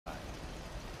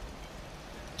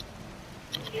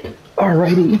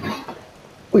Alrighty,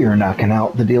 we are knocking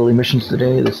out the daily missions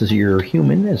today. This is your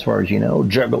human, as far as you know,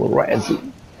 Juggler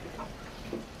Razzie.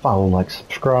 Follow, like,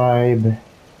 subscribe,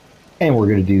 and we're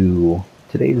going to do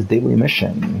today's daily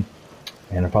mission.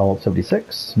 And a follow-up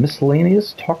 76,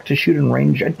 miscellaneous, talk to shoot and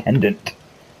range attendant.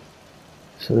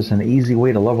 So there's an easy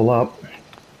way to level up.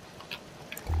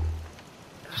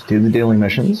 Just do the daily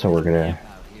mission, so we're going to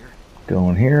go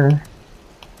in here.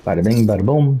 Bada bing, bada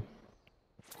boom.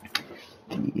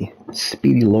 The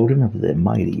speedy loading of the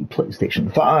mighty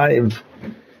PlayStation 5.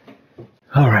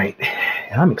 Alright,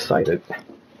 I'm excited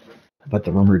about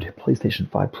the rumored PlayStation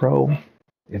 5 Pro.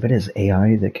 If it is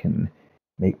AI that can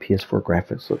make PS4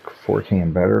 graphics look 4K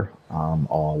and better, I'm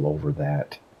all over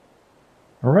that.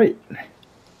 Alright,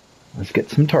 let's get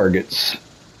some targets.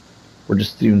 We're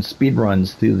just doing speed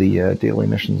runs through the daily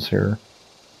missions here.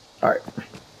 Alright.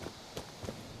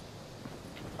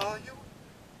 Are you?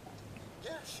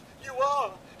 Yes, you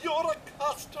are. You're a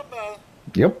customer.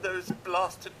 Yep. Those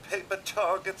blasted paper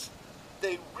targets,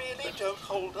 they really don't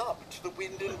hold up to the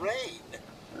wind and rain.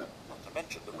 Not to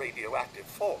mention the radioactive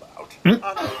fallout.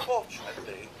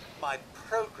 Unfortunately, my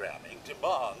programming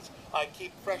demands I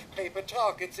keep fresh paper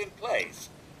targets in place,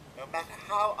 no matter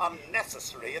how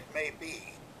unnecessary it may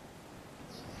be.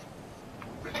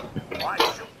 Why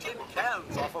shoot tin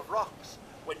cans off of rocks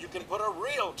when you can put a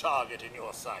real target in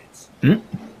your sights?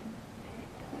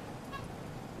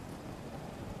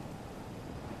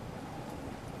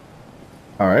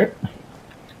 Alright.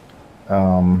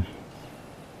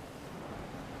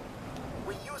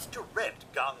 We used to rent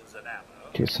guns and ammo.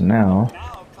 Okay, so now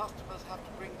Customers have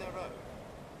to bring their own.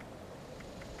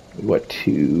 what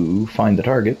to find the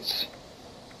targets.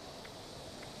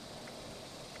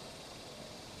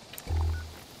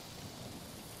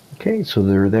 Okay, so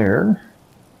they're there.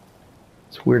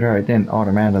 It's weird how I didn't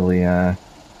automatically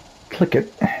click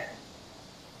it.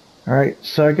 Alright,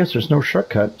 so I guess there's no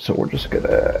shortcut, so we're just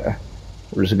gonna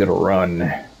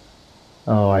run.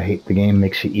 Oh, I hate the game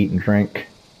makes you eat and drink.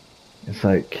 It's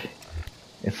like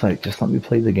just let me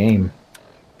play the game.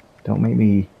 Don't make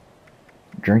me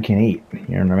drink and eat,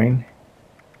 you know what I mean?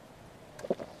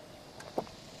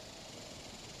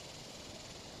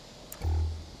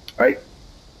 Alright.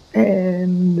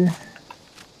 And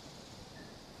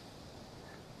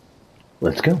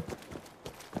let's go.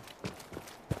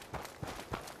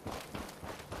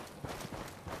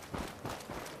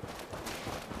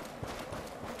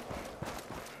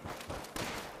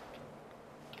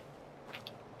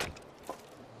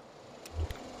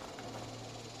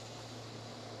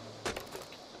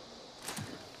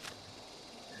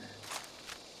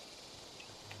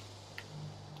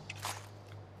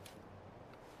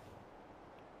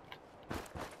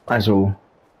 Might as well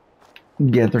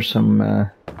gather some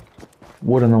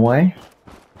wood in the way.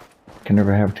 Can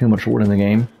never have too much wood in the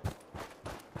game.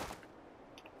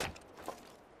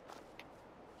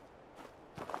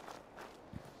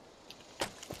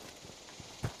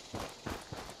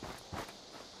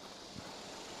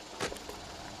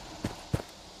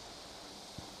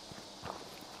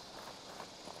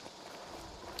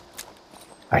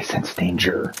 I sense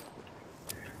danger.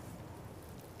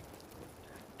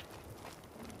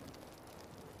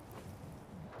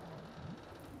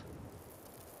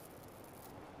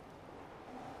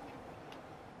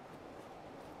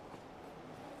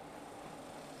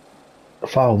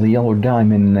 Follow the yellow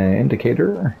diamond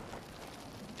indicator.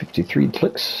 53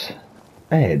 clicks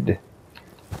ahead.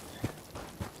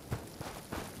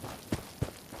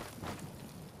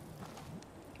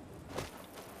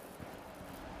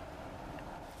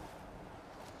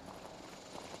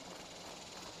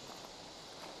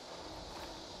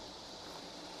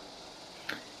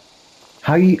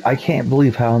 I can't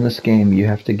believe how in this game you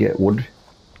have to get wood,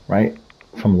 right,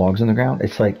 from logs in the ground.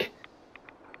 It's like,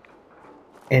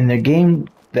 in a game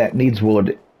that needs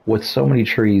wood with so many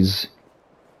trees,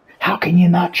 how can you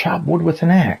not chop wood with an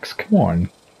axe? Come on.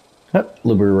 Oh, a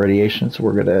little bit of radiation, so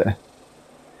we're gonna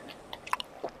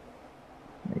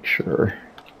make sure.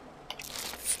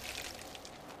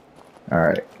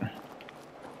 Alright.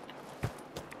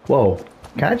 Whoa.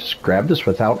 Can I just grab this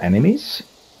without enemies?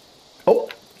 Oh!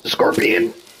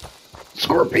 Scorpion!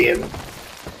 Scorpion!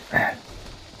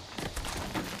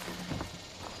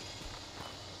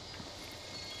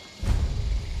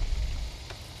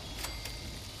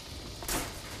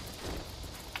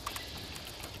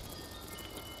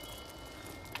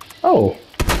 Oh!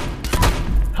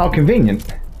 How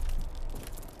convenient.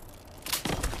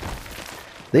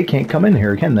 They can't come in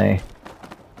here, can they?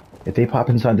 If they pop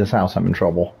inside this house, I'm in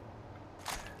trouble.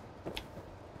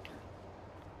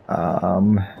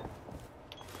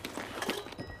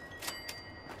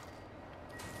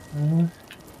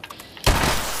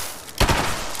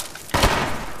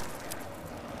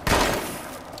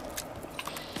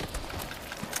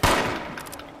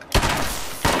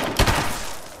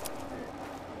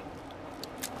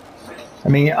 I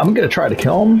mean, I'm gonna try to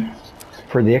kill him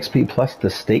for the XP plus the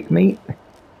steak meat.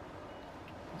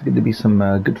 It's going to be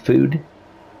some good food,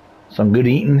 some good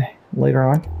eating later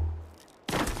on.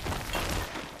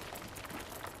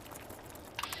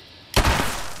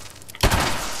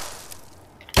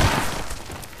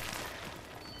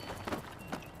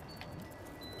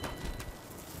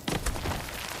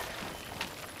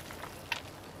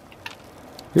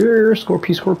 Here,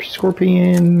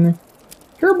 scorpion.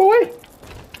 Here, boy.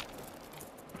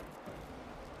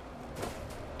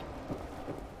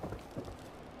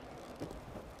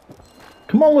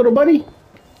 Come on, little buddy.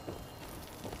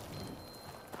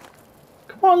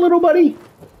 Come on, little buddy.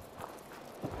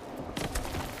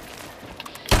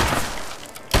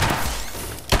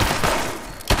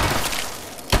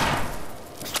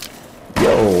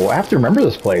 Yo, I have to remember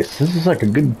this place. This is like a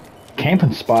good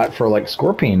camping spot for like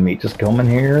scorpion meat. Just come in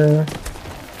here,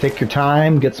 take your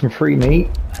time, get some free meat.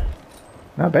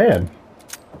 Not bad.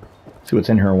 See what's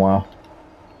in here a while.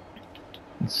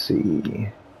 Let's see.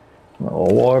 A little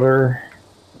water.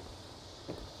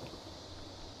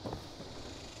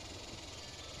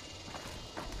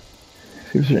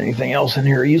 See if there's anything else in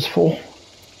here useful.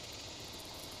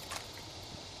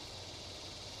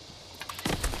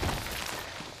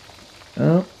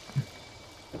 Oh.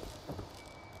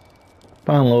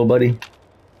 Fine, little buddy.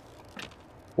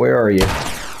 Where are you?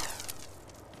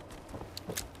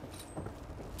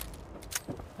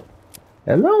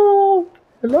 Hello?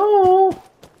 Hello?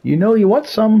 You know you want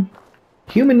some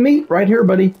human meat right here,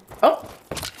 buddy. Oh!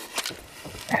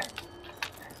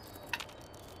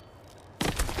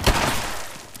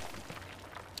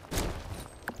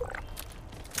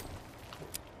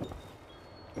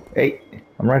 Hey,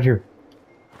 I'm right here.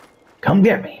 Come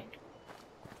get me.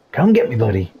 Come get me,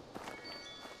 buddy.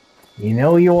 You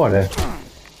know you oughta.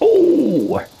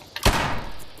 Oh!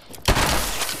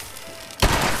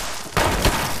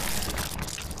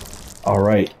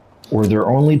 Alright. Were there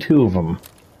only two of them?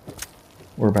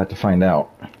 We're about to find out.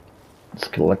 Let's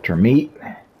collect our meat.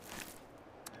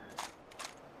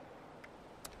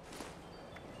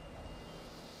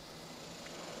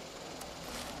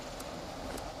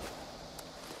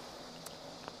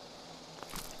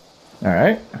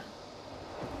 Alright.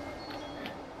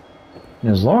 And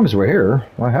as long as we're here,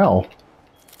 why hell,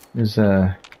 there's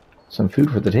some food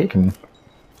for the taking.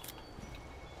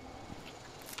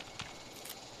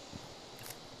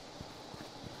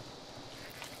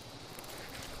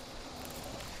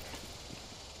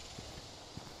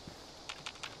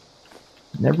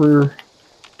 Never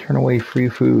turn away free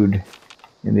food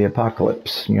in the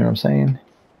apocalypse, you know what I'm saying?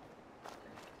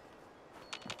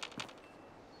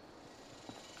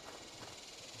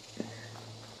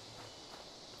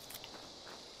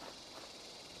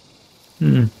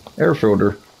 Air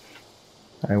filter,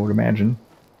 I would imagine.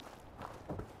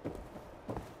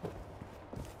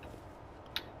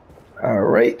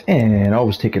 Alright, and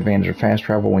always take advantage of fast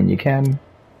travel when you can.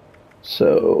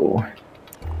 So,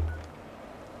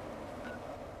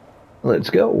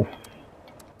 let's go.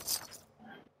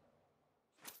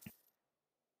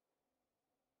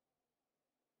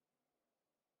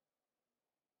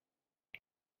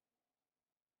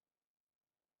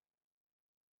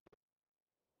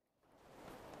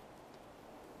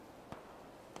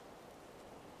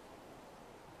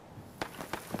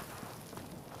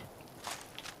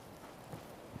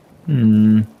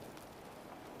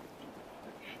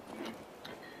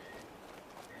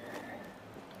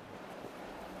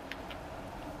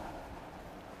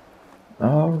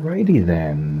 Alrighty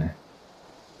then.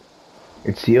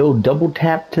 It's the old double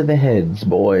tap to the heads,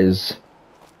 boys.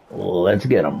 Let's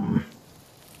get 'em.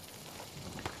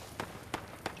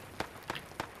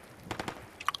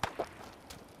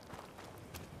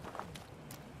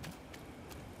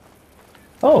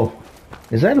 Oh,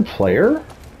 is that a player?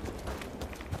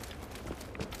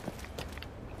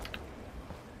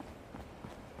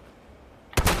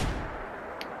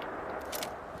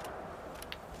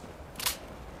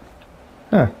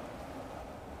 Huh.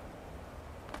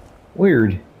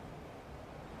 Weird.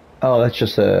 Oh, that's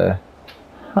just a...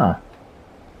 Huh.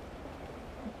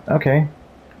 Okay.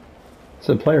 It's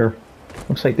a player.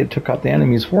 Looks like they took out the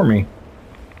enemies for me.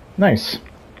 Nice.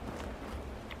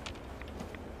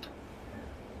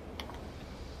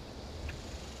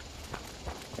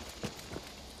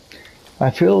 I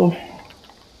feel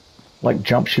like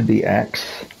jump should be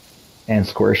X and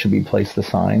square should be place the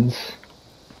signs.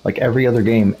 Like every other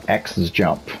game, X is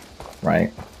jump,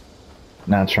 right?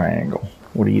 Not triangle.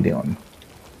 What are you doing?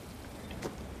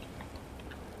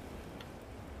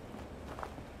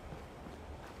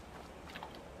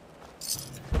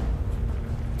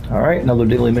 Alright, another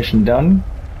daily mission done.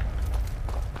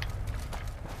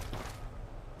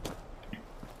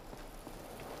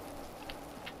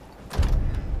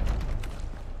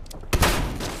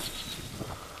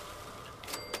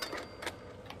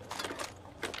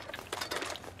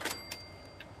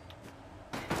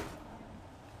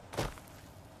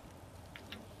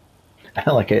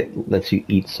 I like it lets you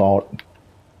eat salt.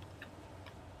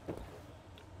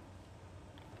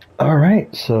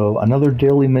 Alright, so another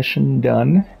daily mission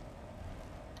done.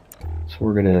 So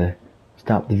we're gonna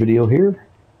stop the video here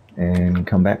and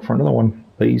come back for another one.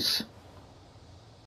 Peace.